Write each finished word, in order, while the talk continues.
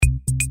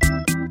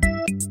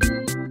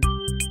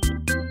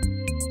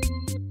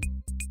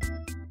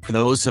For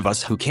those of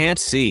us who can't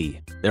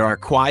see, there are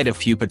quite a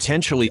few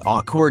potentially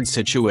awkward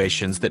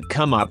situations that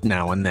come up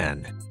now and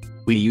then.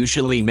 We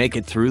usually make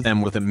it through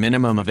them with a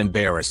minimum of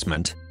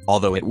embarrassment,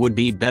 although it would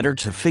be better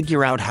to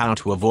figure out how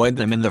to avoid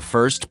them in the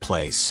first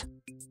place.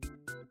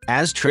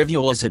 As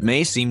trivial as it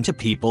may seem to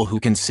people who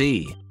can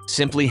see,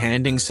 simply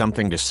handing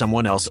something to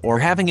someone else or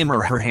having him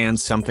or her hand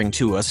something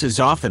to us is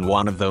often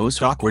one of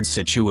those awkward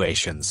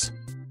situations.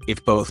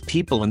 If both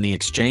people in the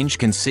exchange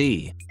can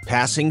see,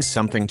 passing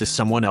something to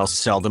someone else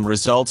seldom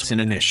results in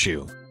an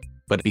issue.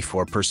 But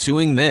before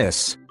pursuing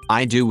this,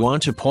 I do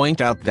want to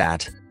point out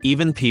that,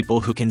 even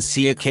people who can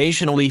see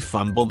occasionally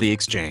fumble the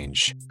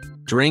exchange.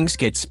 Drinks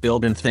get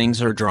spilled and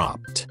things are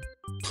dropped.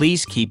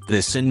 Please keep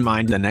this in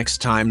mind the next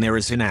time there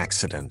is an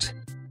accident.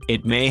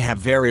 It may have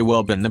very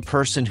well been the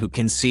person who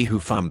can see who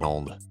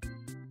fumbled.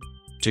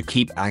 To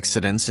keep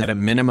accidents at a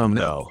minimum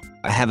though,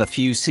 I have a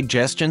few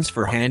suggestions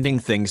for handing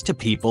things to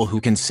people who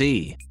can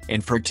see,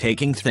 and for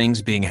taking things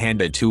being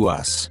handed to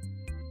us.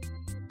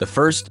 The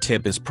first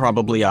tip is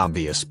probably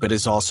obvious but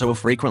is also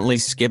frequently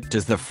skipped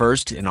as the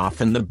first and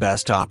often the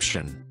best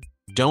option.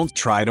 Don't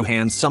try to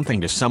hand something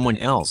to someone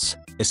else,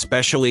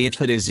 especially if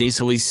it is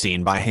easily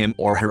seen by him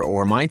or her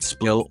or might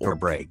spill or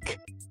break.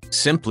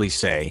 Simply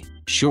say,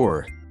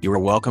 "Sure, you are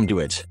welcome to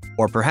it,"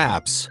 or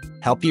perhaps,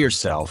 "Help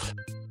yourself."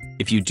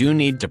 If you do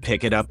need to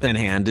pick it up and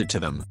hand it to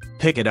them,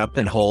 pick it up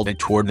and hold it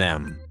toward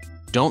them.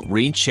 Don't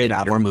reach it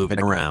out or move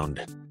it around.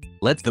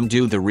 Let them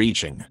do the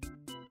reaching.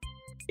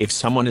 If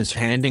someone is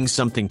handing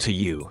something to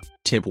you,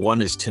 tip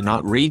 1 is to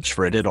not reach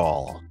for it at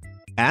all.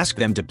 Ask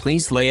them to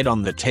please lay it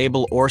on the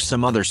table or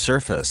some other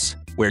surface,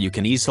 where you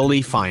can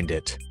easily find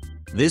it.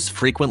 This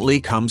frequently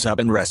comes up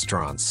in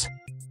restaurants.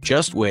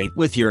 Just wait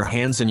with your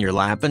hands in your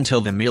lap until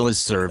the meal is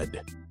served.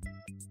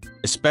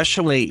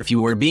 Especially if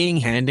you are being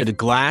handed a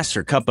glass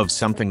or cup of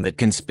something that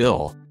can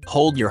spill,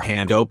 hold your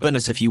hand open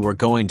as if you were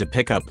going to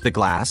pick up the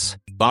glass,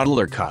 bottle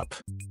or cup.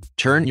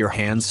 Turn your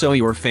hand so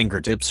your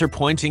fingertips are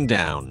pointing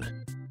down.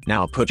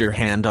 Now put your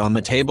hand on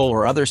the table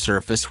or other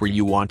surface where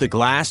you want the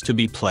glass to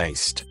be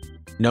placed.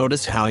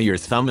 Notice how your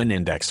thumb and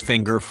index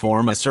finger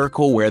form a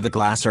circle where the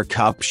glass or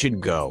cup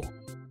should go.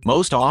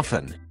 Most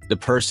often, the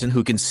person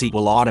who can see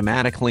will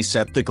automatically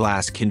set the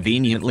glass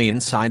conveniently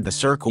inside the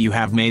circle you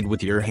have made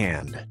with your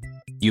hand.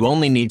 You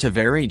only need to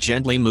very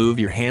gently move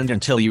your hand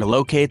until you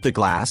locate the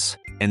glass,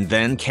 and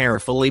then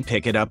carefully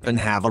pick it up and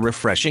have a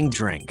refreshing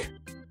drink.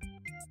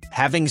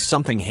 Having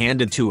something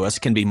handed to us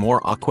can be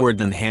more awkward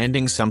than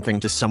handing something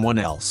to someone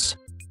else.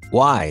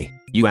 Why,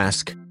 you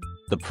ask?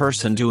 The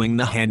person doing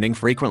the handing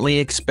frequently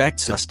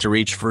expects us to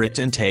reach for it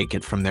and take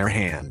it from their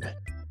hand.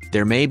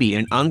 There may be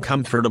an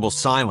uncomfortable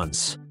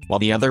silence, while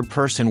the other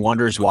person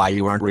wonders why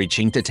you aren't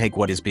reaching to take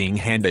what is being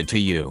handed to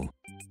you.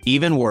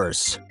 Even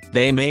worse,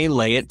 they may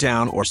lay it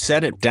down or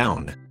set it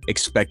down,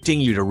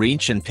 expecting you to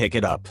reach and pick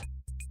it up.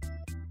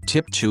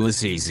 Tip 2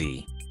 is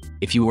easy.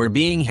 If you are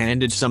being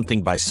handed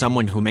something by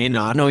someone who may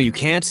not know you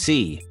can't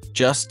see,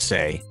 just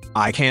say,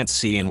 "I can't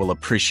see and will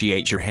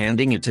appreciate your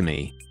handing it to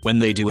me." When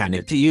they do hand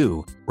it to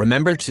you,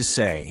 remember to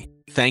say,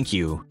 "Thank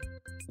you."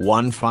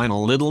 One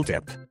final little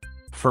tip.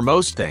 For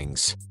most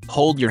things,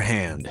 hold your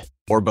hand,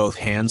 or both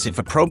hands if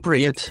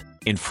appropriate,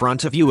 in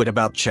front of you at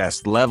about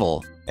chest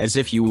level, as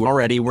if you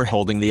already were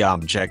holding the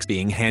object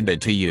being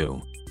handed to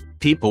you.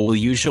 People will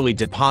usually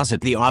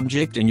deposit the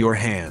object in your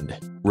hand,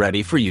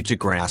 ready for you to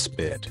grasp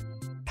it.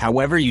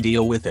 However you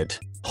deal with it,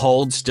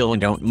 hold still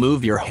and don't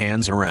move your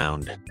hands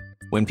around.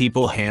 When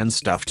people hand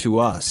stuff to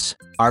us,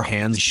 our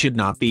hands should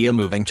not be a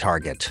moving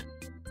target.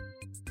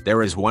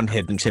 There is one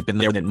hidden tip in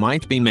there that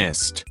might be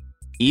missed.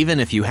 Even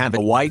if you have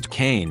a white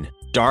cane,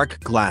 dark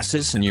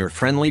glasses and your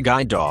friendly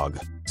guide dog,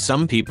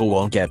 some people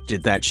will get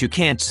it that you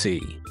can't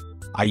see.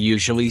 I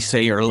usually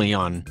say early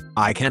on,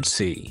 "I can't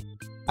see."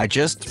 I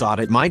just thought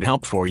it might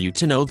help for you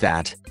to know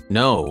that,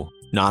 no,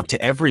 not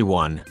to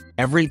everyone,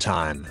 every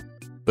time.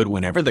 But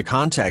whenever the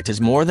contact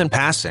is more than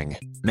passing,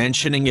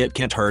 mentioning it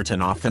can't hurt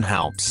and often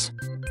helps.